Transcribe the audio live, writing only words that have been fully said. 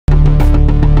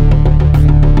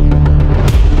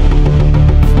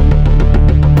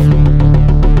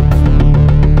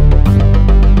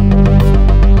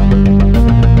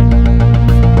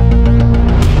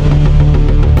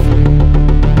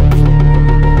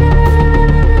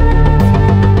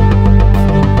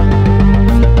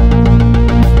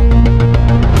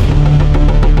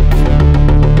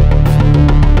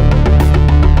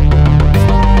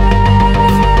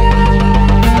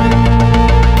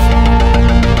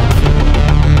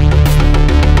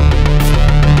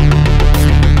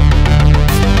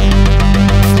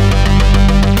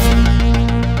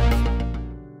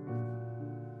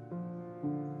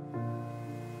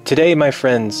Today, my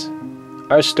friends,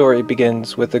 our story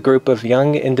begins with a group of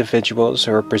young individuals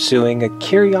who are pursuing a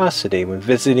curiosity when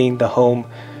visiting the home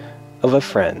of a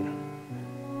friend.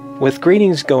 With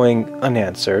greetings going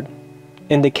unanswered,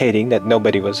 indicating that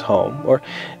nobody was home, or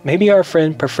maybe our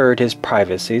friend preferred his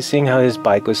privacy, seeing how his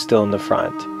bike was still in the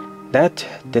front. That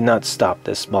did not stop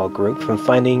this small group from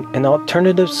finding an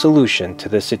alternative solution to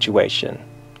the situation.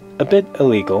 A bit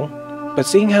illegal, but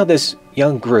seeing how this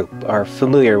young group are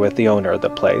familiar with the owner of the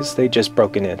place they just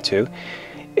broken into,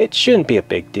 it shouldn't be a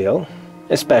big deal,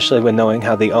 especially when knowing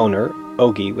how the owner,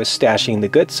 Ogie, was stashing the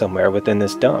goods somewhere within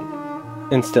this dump.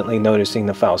 Instantly noticing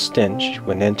the foul stench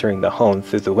when entering the home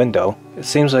through the window, it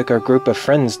seems like our group of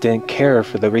friends didn't care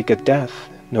for the reek of death,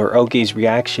 nor Ogie's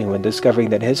reaction when discovering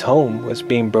that his home was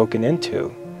being broken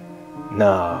into.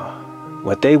 Nah,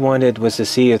 what they wanted was to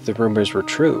see if the rumors were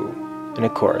true, and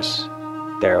of course,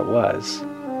 there it was.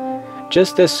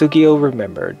 Just as Sugio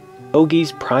remembered,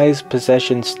 Ogie's prized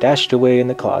possession stashed away in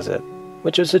the closet,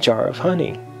 which was a jar of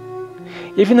honey.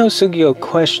 Even though Sugio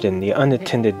questioned the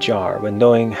unattended jar when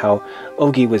knowing how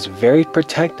Ogie was very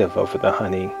protective over the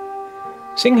honey,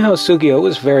 seeing how Sugio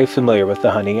was very familiar with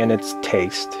the honey and its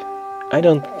taste, I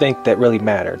don't think that really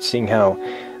mattered, seeing how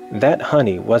that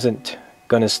honey wasn't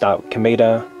going to stop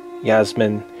Kameda,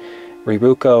 Yasmin,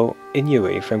 Riruko, and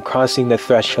Yui from crossing the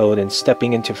threshold and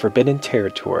stepping into forbidden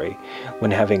territory when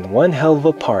having one hell of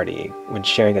a party when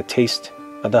sharing a taste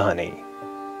of the honey.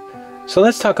 So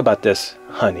let's talk about this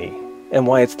honey and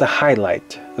why it's the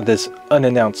highlight of this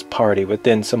unannounced party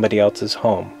within somebody else's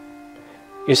home.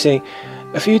 You see,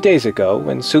 a few days ago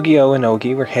when Sugio and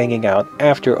Ogie were hanging out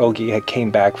after Ogie had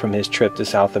came back from his trip to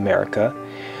South America,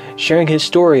 sharing his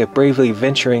story of bravely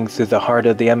venturing through the heart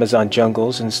of the Amazon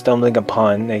jungles and stumbling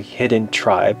upon a hidden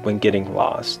tribe when getting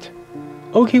lost.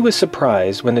 Ogie was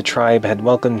surprised when the tribe had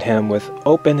welcomed him with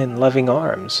open and loving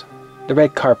arms, the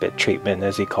red carpet treatment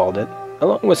as he called it,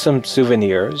 along with some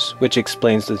souvenirs, which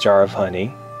explains the jar of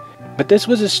honey. But this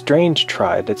was a strange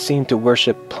tribe that seemed to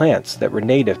worship plants that were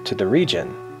native to the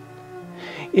region.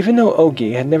 Even though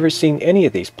Ogie had never seen any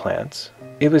of these plants,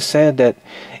 it was said that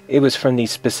it was from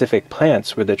these specific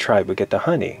plants where the tribe would get the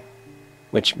honey,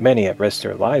 which many have risked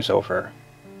their lives over.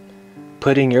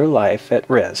 Putting your life at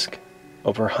risk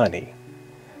over honey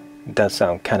does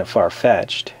sound kind of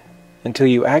far-fetched. Until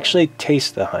you actually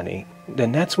taste the honey,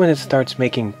 then that's when it starts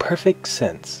making perfect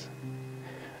sense.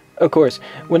 Of course,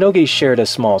 when Ogie shared a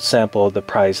small sample of the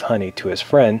prized honey to his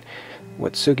friend,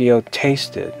 what Sugio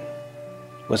tasted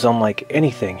was unlike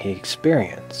anything he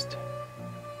experienced.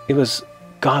 It was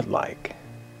godlike,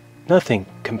 nothing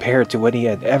compared to what he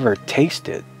had ever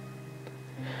tasted.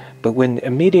 But when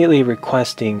immediately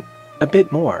requesting a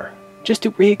bit more, just to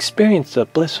re-experience the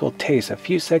blissful taste a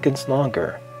few seconds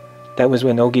longer, that was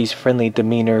when Ogie's friendly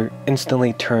demeanor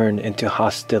instantly turned into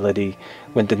hostility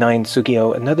when denying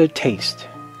Sugio another taste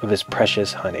of his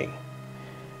precious honey.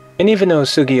 And even though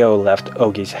Sugio left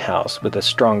Ogie's house with a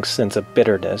strong sense of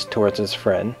bitterness towards his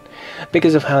friend,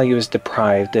 because of how he was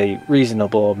deprived a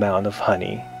reasonable amount of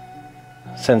honey,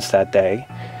 since that day,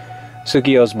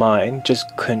 Sugio's mind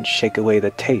just couldn't shake away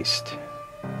the taste.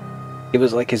 It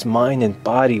was like his mind and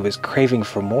body was craving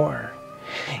for more,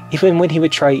 even when he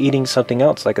would try eating something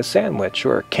else like a sandwich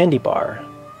or a candy bar.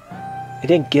 It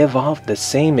didn't give off the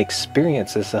same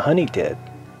experience as the honey did.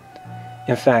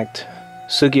 In fact,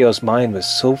 Sugio's mind was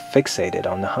so fixated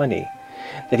on the honey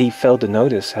that he failed to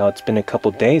notice how it's been a couple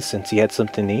days since he had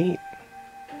something to eat.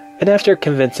 And after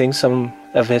convincing some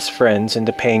of his friends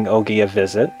into paying Ogie a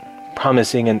visit,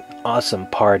 promising an awesome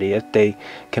party if they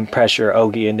can pressure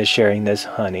Ogie into sharing this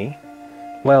honey,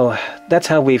 well, that's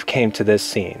how we've came to this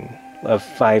scene of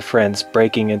 5 friends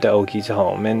breaking into Ogie's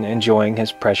home and enjoying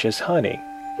his precious honey.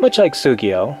 Much like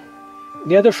Sugio,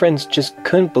 the other friends just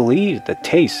couldn't believe the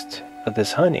taste of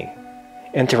this honey.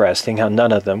 Interesting how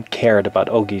none of them cared about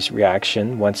Ogie's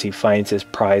reaction once he finds his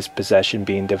prized possession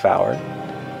being devoured.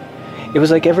 It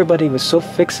was like everybody was so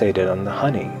fixated on the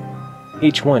honey,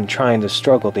 each one trying to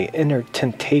struggle the inner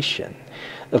temptation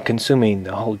of consuming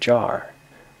the whole jar.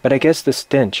 But I guess the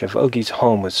stench of Ogie's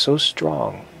home was so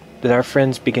strong that our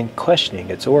friends began questioning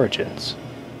its origins.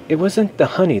 It wasn't the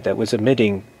honey that was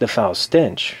emitting the foul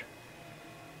stench.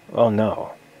 Oh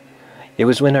no. It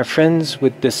was when our friends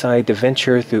would decide to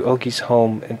venture through Ogie's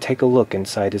home and take a look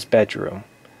inside his bedroom.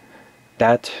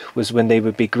 That was when they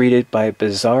would be greeted by a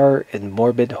bizarre and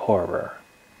morbid horror.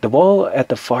 The wall at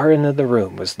the far end of the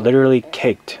room was literally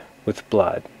caked with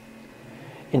blood.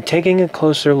 In taking a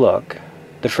closer look,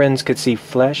 the friends could see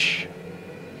flesh,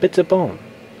 bits of bone,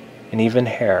 and even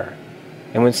hair.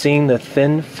 And when seeing the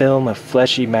thin film of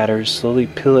fleshy matter slowly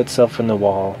peel itself from the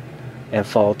wall and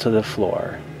fall to the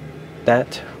floor,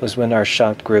 That was when our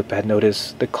shocked group had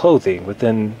noticed the clothing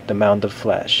within the mound of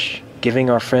flesh, giving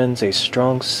our friends a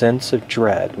strong sense of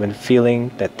dread when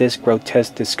feeling that this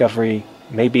grotesque discovery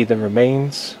may be the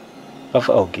remains of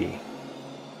Ogi.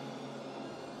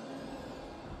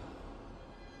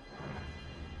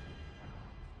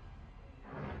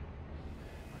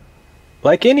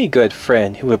 Like any good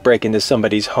friend who would break into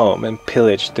somebody's home and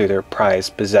pillage through their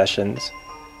prized possessions,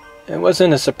 it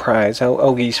wasn't a surprise how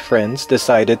Ogi's friends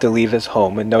decided to leave his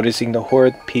home when noticing the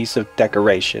horrid piece of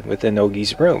decoration within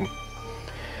Ogi's room.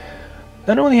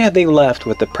 Not only had they left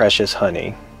with the precious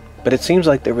honey, but it seems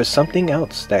like there was something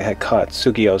else that had caught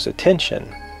Sugio's attention,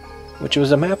 which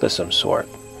was a map of some sort.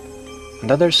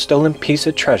 Another stolen piece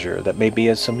of treasure that may be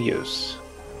of some use.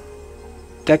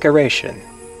 Decoration.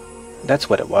 That's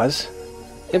what it was.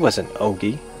 It wasn't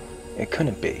Ogi. It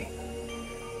couldn't be.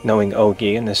 Knowing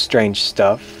Ogi and the strange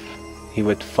stuff he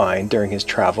would find during his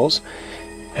travels,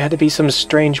 it had to be some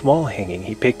strange wall hanging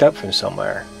he picked up from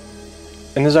somewhere.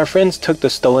 And as our friends took the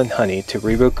stolen honey to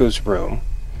Riruko's room,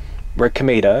 where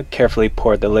Kameda carefully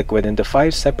poured the liquid into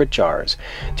 5 separate jars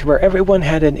to where everyone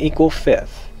had an equal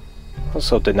fifth,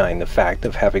 also denying the fact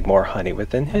of having more honey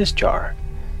within his jar,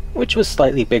 which was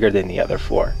slightly bigger than the other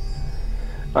 4.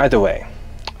 Either way,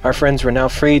 our friends were now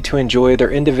free to enjoy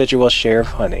their individual share of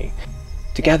honey,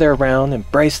 to gather around,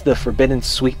 embrace the forbidden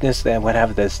sweetness that would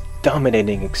have this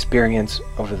dominating experience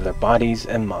over their bodies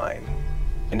and mind.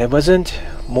 And it wasn't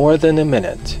more than a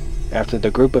minute after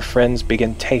the group of friends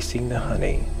began tasting the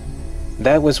honey.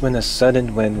 That was when a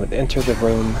sudden wind would enter the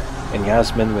room and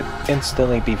Yasmin would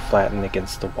instantly be flattened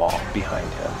against the wall behind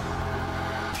him,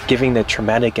 giving the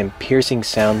traumatic and piercing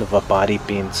sound of a body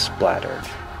being splattered,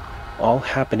 all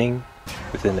happening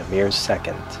within a mere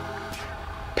second.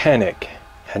 Panic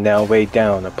had now weighed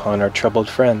down upon our troubled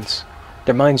friends,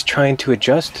 their minds trying to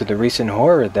adjust to the recent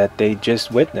horror that they just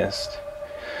witnessed.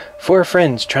 4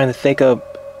 friends trying to think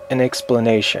up an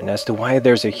explanation as to why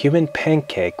there's a human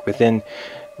pancake within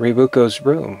Riruko's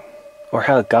room, or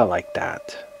how it got like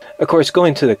that. Of course,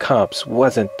 going to the cops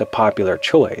wasn't the popular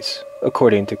choice,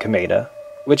 according to Kameda,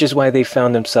 which is why they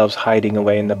found themselves hiding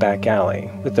away in the back alley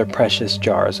with their precious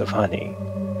jars of honey.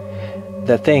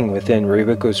 The thing within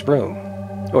Riruko's room,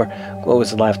 or what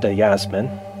was left of Yasmin,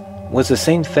 was the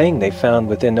same thing they found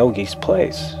within Ogi's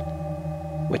place,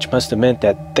 which must have meant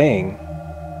that thing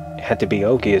had to be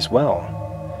Ogi as well.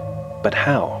 But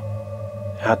how?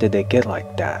 How did they get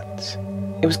like that?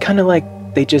 It was kind of like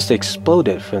they just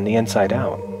exploded from the inside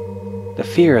out. The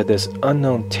fear of this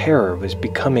unknown terror was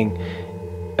becoming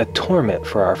a torment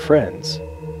for our friends.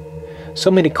 So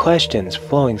many questions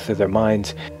flowing through their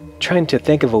minds, trying to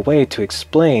think of a way to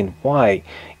explain why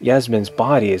Yasmin's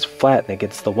body is flattened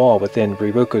against the wall within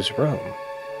Riruko's room.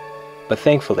 But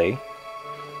thankfully,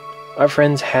 our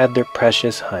friends had their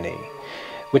precious honey,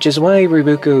 which is why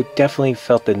Riruko definitely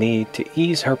felt the need to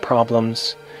ease her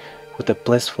problems with a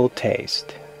blissful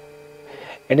taste.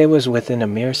 And it was within a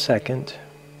mere second,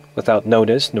 without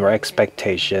notice nor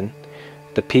expectation,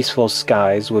 the peaceful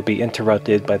skies would be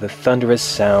interrupted by the thunderous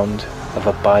sound of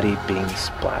a body being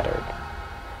splattered.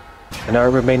 And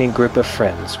our remaining group of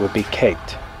friends would be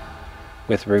caked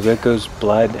with Riruko's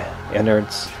blood,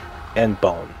 innards, and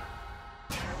bone.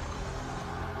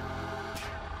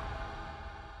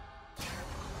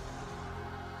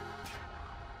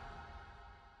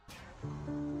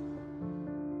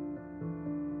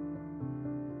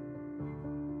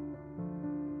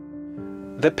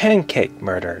 The Pancake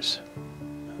Murders.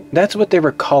 That's what they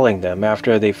were calling them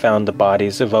after they found the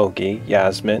bodies of Ogi,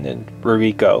 Yasmin, and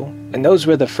Ruriko, and those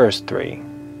were the first 3,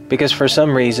 because for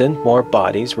some reason more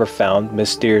bodies were found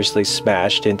mysteriously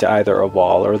smashed into either a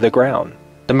wall or the ground.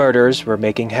 The murders were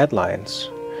making headlines,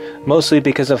 mostly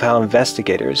because of how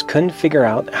investigators couldn't figure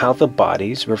out how the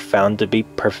bodies were found to be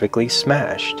perfectly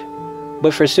smashed.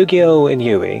 But for Sugio and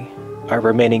Yui, our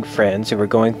remaining friends who were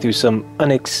going through some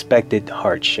unexpected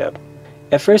hardship,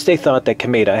 at first they thought that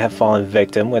Kameda had fallen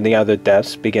victim when the other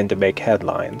deaths began to make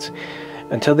headlines,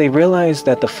 until they realized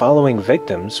that the following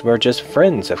victims were just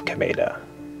friends of Kameda,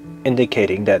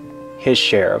 indicating that his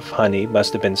share of honey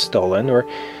must have been stolen, or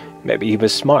maybe he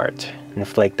was smart and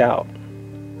flaked out.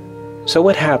 So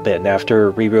what happened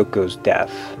after Riruko's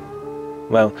death?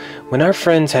 Well, when our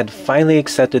friends had finally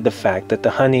accepted the fact that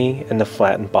the honey and the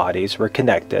flattened bodies were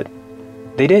connected,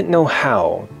 they didn't know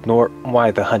how nor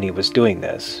why the honey was doing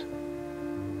this.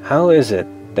 How is it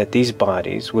that these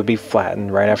bodies would be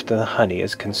flattened right after the honey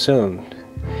is consumed,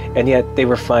 and yet they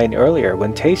were fine earlier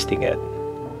when tasting it?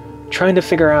 Trying to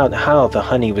figure out how the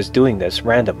honey was doing this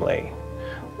randomly,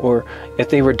 or if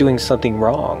they were doing something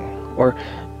wrong, or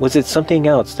was it something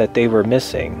else that they were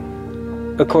missing?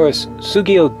 Of course,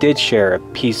 Sugio did share a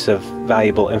piece of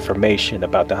valuable information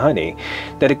about the honey,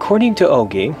 that according to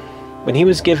Ogi, when he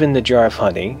was given the jar of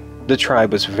honey, the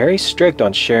tribe was very strict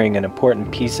on sharing an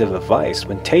important piece of advice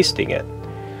when tasting it.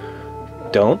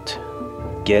 Don't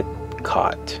get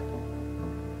caught.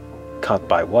 Caught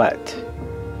by what?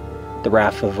 The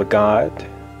wrath of a god?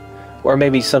 Or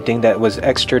maybe something that was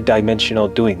extra-dimensional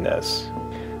doing this?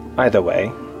 Either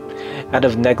way, out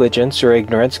of negligence or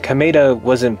ignorance, Kameda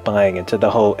wasn't buying into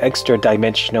the whole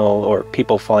extra-dimensional or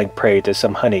people falling prey to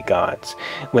some honey gods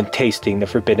when tasting the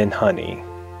forbidden honey.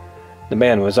 The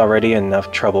man was already in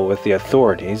enough trouble with the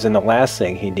authorities, and the last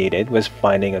thing he needed was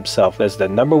finding himself as the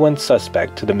 #1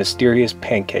 suspect to the mysterious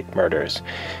pancake murders,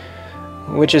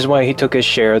 which is why he took his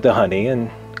share of the honey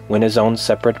and went his own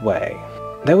separate way.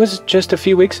 That was just a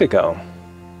few weeks ago.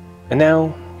 And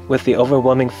now, with the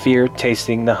overwhelming fear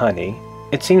tasting the honey,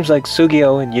 it seems like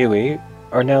Sugio and Yui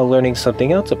are now learning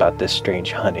something else about this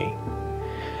strange honey.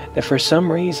 That for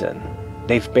some reason,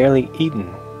 they've barely eaten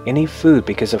any food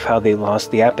because of how they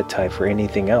lost the appetite for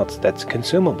anything else that's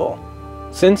consumable.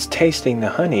 Since tasting the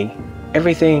honey,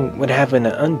 everything would have an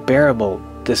unbearable,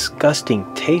 disgusting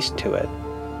taste to it,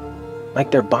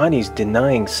 like their bodies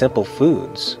denying simple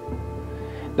foods.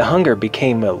 The hunger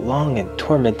became a long and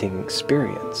tormenting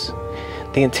experience.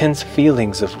 The intense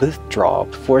feelings of withdrawal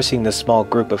forcing the small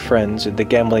group of friends into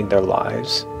gambling their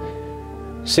lives.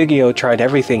 Sugio tried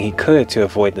everything he could to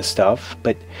avoid the stuff,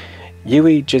 but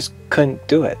Yui just couldn't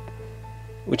do it,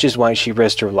 which is why she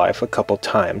risked her life a couple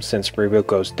times since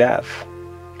Ryuko's death.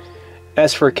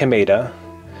 As for Kameda,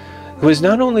 who was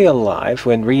not only alive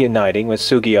when reuniting with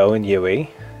Sugio and Yui,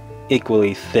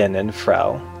 equally thin and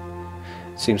frail,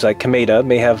 seems like Kameda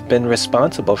may have been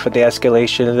responsible for the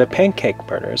escalation of the pancake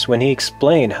murders when he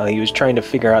explained how he was trying to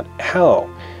figure out how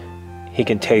he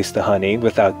can taste the honey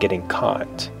without getting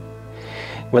caught,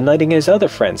 when letting his other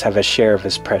friends have a share of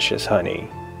his precious honey.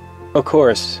 Of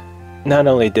course, not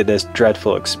only did this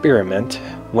dreadful experiment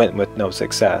went with no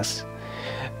success,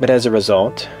 but as a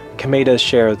result, Kameda's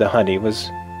share of the honey was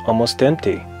almost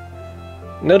empty.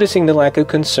 Noticing the lack of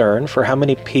concern for how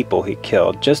many people he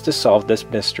killed just to solve this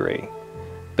mystery.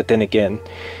 But then again,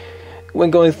 when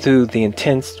going through the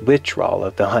intense withdrawal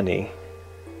of the honey,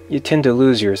 you tend to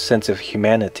lose your sense of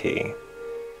humanity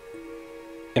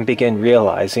and begin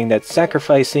realizing that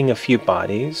sacrificing a few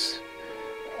bodies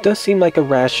does seem like a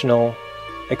rational,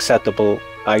 acceptable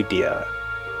idea.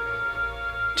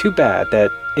 Too bad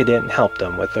that it didn't help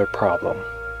them with their problem.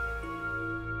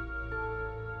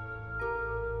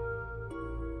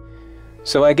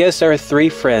 So I guess our three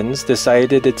friends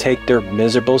decided to take their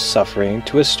miserable suffering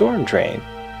to a storm drain,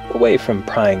 away from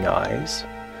prying eyes.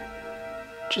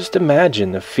 Just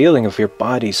imagine the feeling of your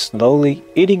body slowly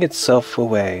eating itself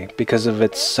away because of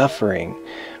its suffering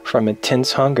from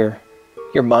intense hunger.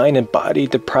 Your mind and body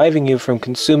depriving you from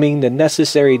consuming the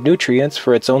necessary nutrients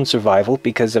for its own survival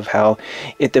because of how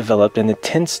it developed an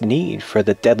intense need for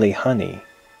the deadly honey.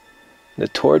 The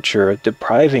torture of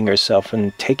depriving yourself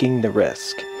from taking the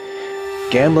risk.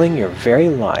 Gambling your very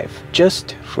life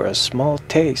just for a small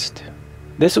taste.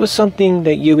 This was something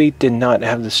that Yui did not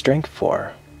have the strength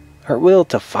for. Her will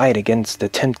to fight against the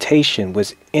temptation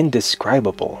was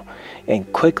indescribable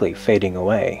and quickly fading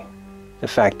away. The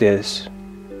fact is,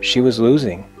 she was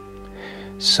losing,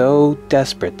 so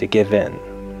desperate to give in,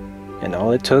 and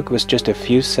all it took was just a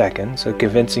few seconds of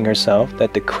convincing herself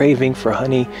that the craving for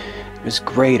honey was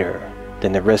greater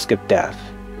than the risk of death,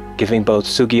 giving both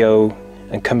Sugio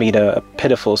and Kameda a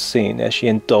pitiful scene as she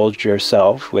indulged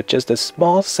herself with just a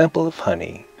small sample of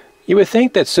honey. You would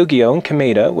think that Sugio and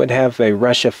Kameda would have a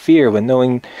rush of fear when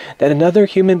knowing that another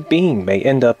human being may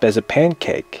end up as a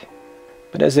pancake.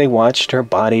 But as they watched her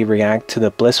body react to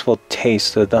the blissful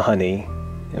taste of the honey,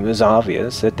 it was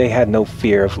obvious that they had no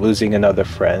fear of losing another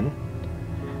friend.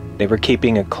 They were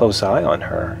keeping a close eye on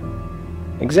her,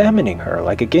 examining her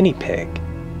like a guinea pig,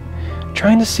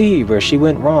 trying to see where she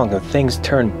went wrong if things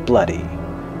turned bloody,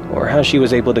 or how she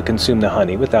was able to consume the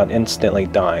honey without instantly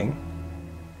dying.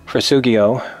 For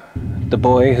Sugio, the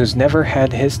boy who's never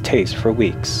had his taste for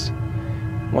weeks,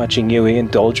 watching Yui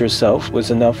indulge herself was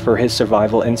enough for his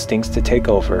survival instincts to take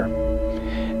over,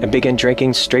 and begin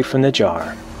drinking straight from the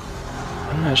jar.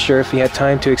 I'm not sure if he had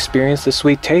time to experience the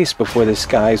sweet taste before the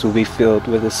skies would be filled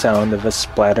with the sound of a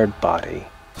splattered body.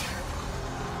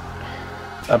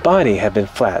 A body had been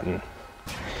flattened.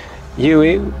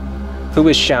 Yui, who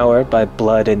was showered by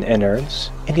blood and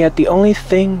innards, and yet the only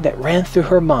thing that ran through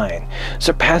her mind,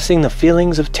 surpassing the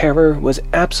feelings of terror, was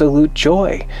absolute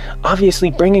joy,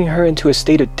 obviously bringing her into a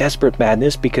state of desperate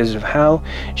madness because of how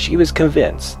she was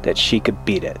convinced that she could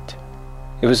beat it.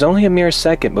 It was only a mere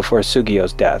second before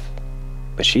Sugio's death,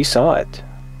 but she saw it.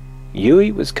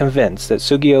 Yui was convinced that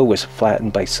Sugio was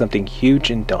flattened by something huge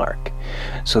and dark,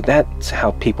 so that's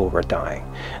how people were dying.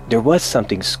 There was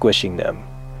something squishing them,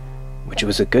 which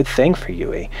was a good thing for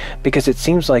Yui, because it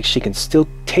seems like she can still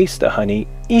taste the honey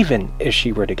even if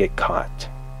she were to get caught.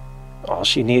 All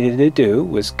she needed to do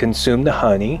was consume the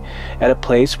honey at a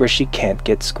place where she can't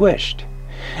get squished,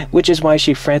 which is why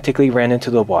she frantically ran into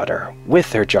the water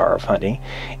with her jar of honey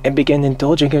and began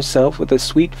indulging herself with a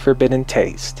sweet forbidden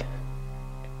taste.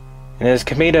 And as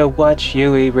Kameda watched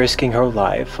Yui risking her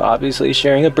life, obviously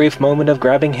sharing a brief moment of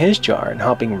grabbing his jar and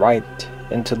hopping right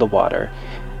into the water,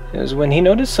 it was when he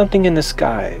noticed something in the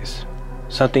skies,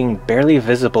 something barely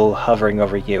visible hovering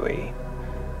over Yui.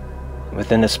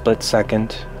 Within a split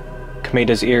second,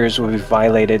 Kameda's ears would be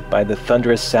violated by the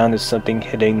thunderous sound of something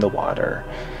hitting the water,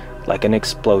 like an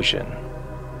explosion.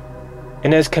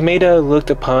 And as Kameda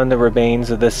looked upon the remains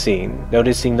of the scene,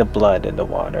 noticing the blood in the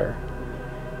water,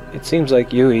 it seems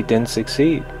like Yui didn't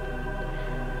succeed.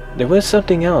 There was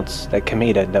something else that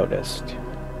Kameda noticed.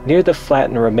 Near the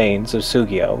flattened remains of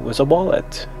Sugio was a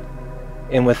wallet,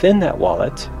 and within that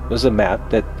wallet was a map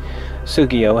that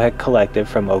Sugio had collected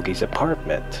from Ogi's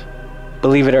apartment.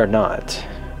 Believe it or not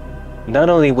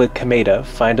only would Kameda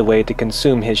find a way to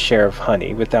consume his share of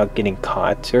honey without getting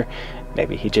caught, or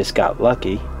maybe he just got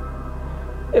lucky,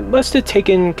 it must have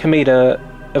taken Kameda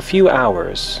a few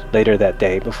hours later that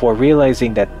day before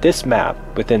realizing that this map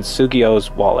within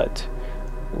Sugio's wallet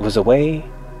was a way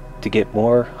to get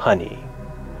more honey.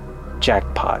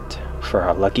 Jackpot for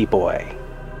our lucky boy.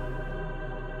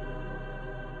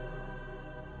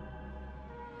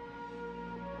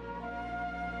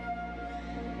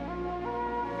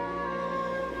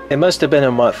 It must have been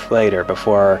a month later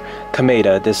before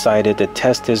Kameda decided to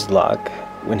test his luck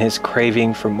when his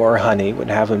craving for more honey would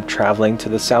have him traveling to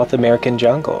the South American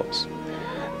jungles,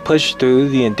 pushed through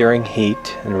the enduring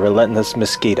heat and relentless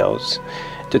mosquitoes,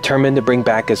 determined to bring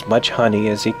back as much honey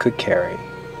as he could carry.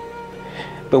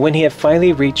 But when he had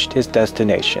finally reached his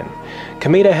destination,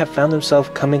 Kameda had found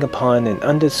himself coming upon an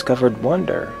undiscovered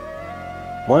wonder,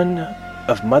 one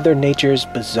of Mother Nature's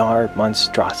bizarre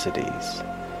monstrosities.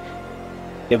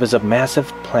 It was a massive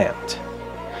plant,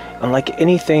 unlike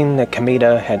anything that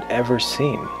Kameda had ever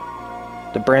seen.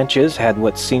 The branches had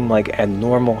what seemed like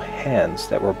abnormal hands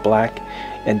that were black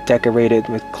and decorated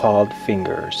with clawed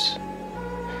fingers.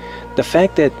 The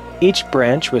fact that each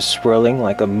branch was swirling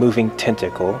like a moving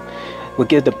tentacle would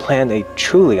give the plant a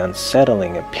truly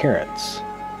unsettling appearance.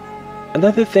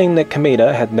 Another thing that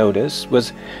Kameda had noticed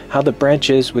was how the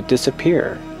branches would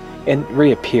disappear and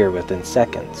reappear within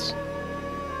seconds.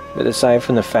 But aside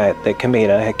from the fact that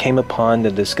Kameda had came upon the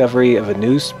discovery of a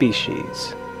new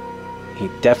species, he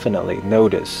definitely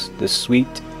noticed the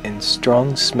sweet and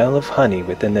strong smell of honey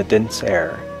within the dense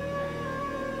air.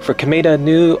 For Kameda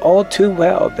knew all too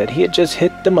well that he had just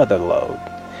hit the mother lode,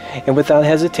 and without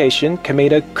hesitation,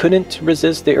 Kameda couldn't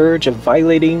resist the urge of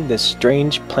violating this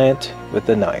strange plant with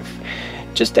a knife,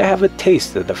 just to have a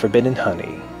taste of the forbidden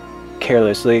honey,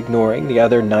 carelessly ignoring the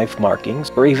other knife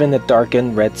markings or even the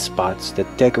darkened red spots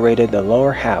that decorated the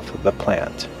lower half of the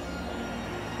plant.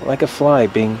 Like a fly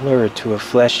being lured to a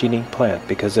flesh-eating plant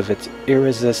because of its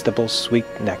irresistible sweet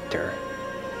nectar.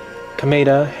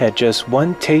 Kameda had just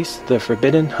one taste of the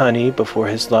forbidden honey before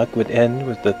his luck would end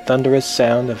with the thunderous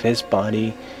sound of his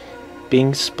body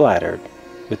being splattered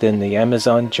within the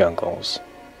Amazon jungles.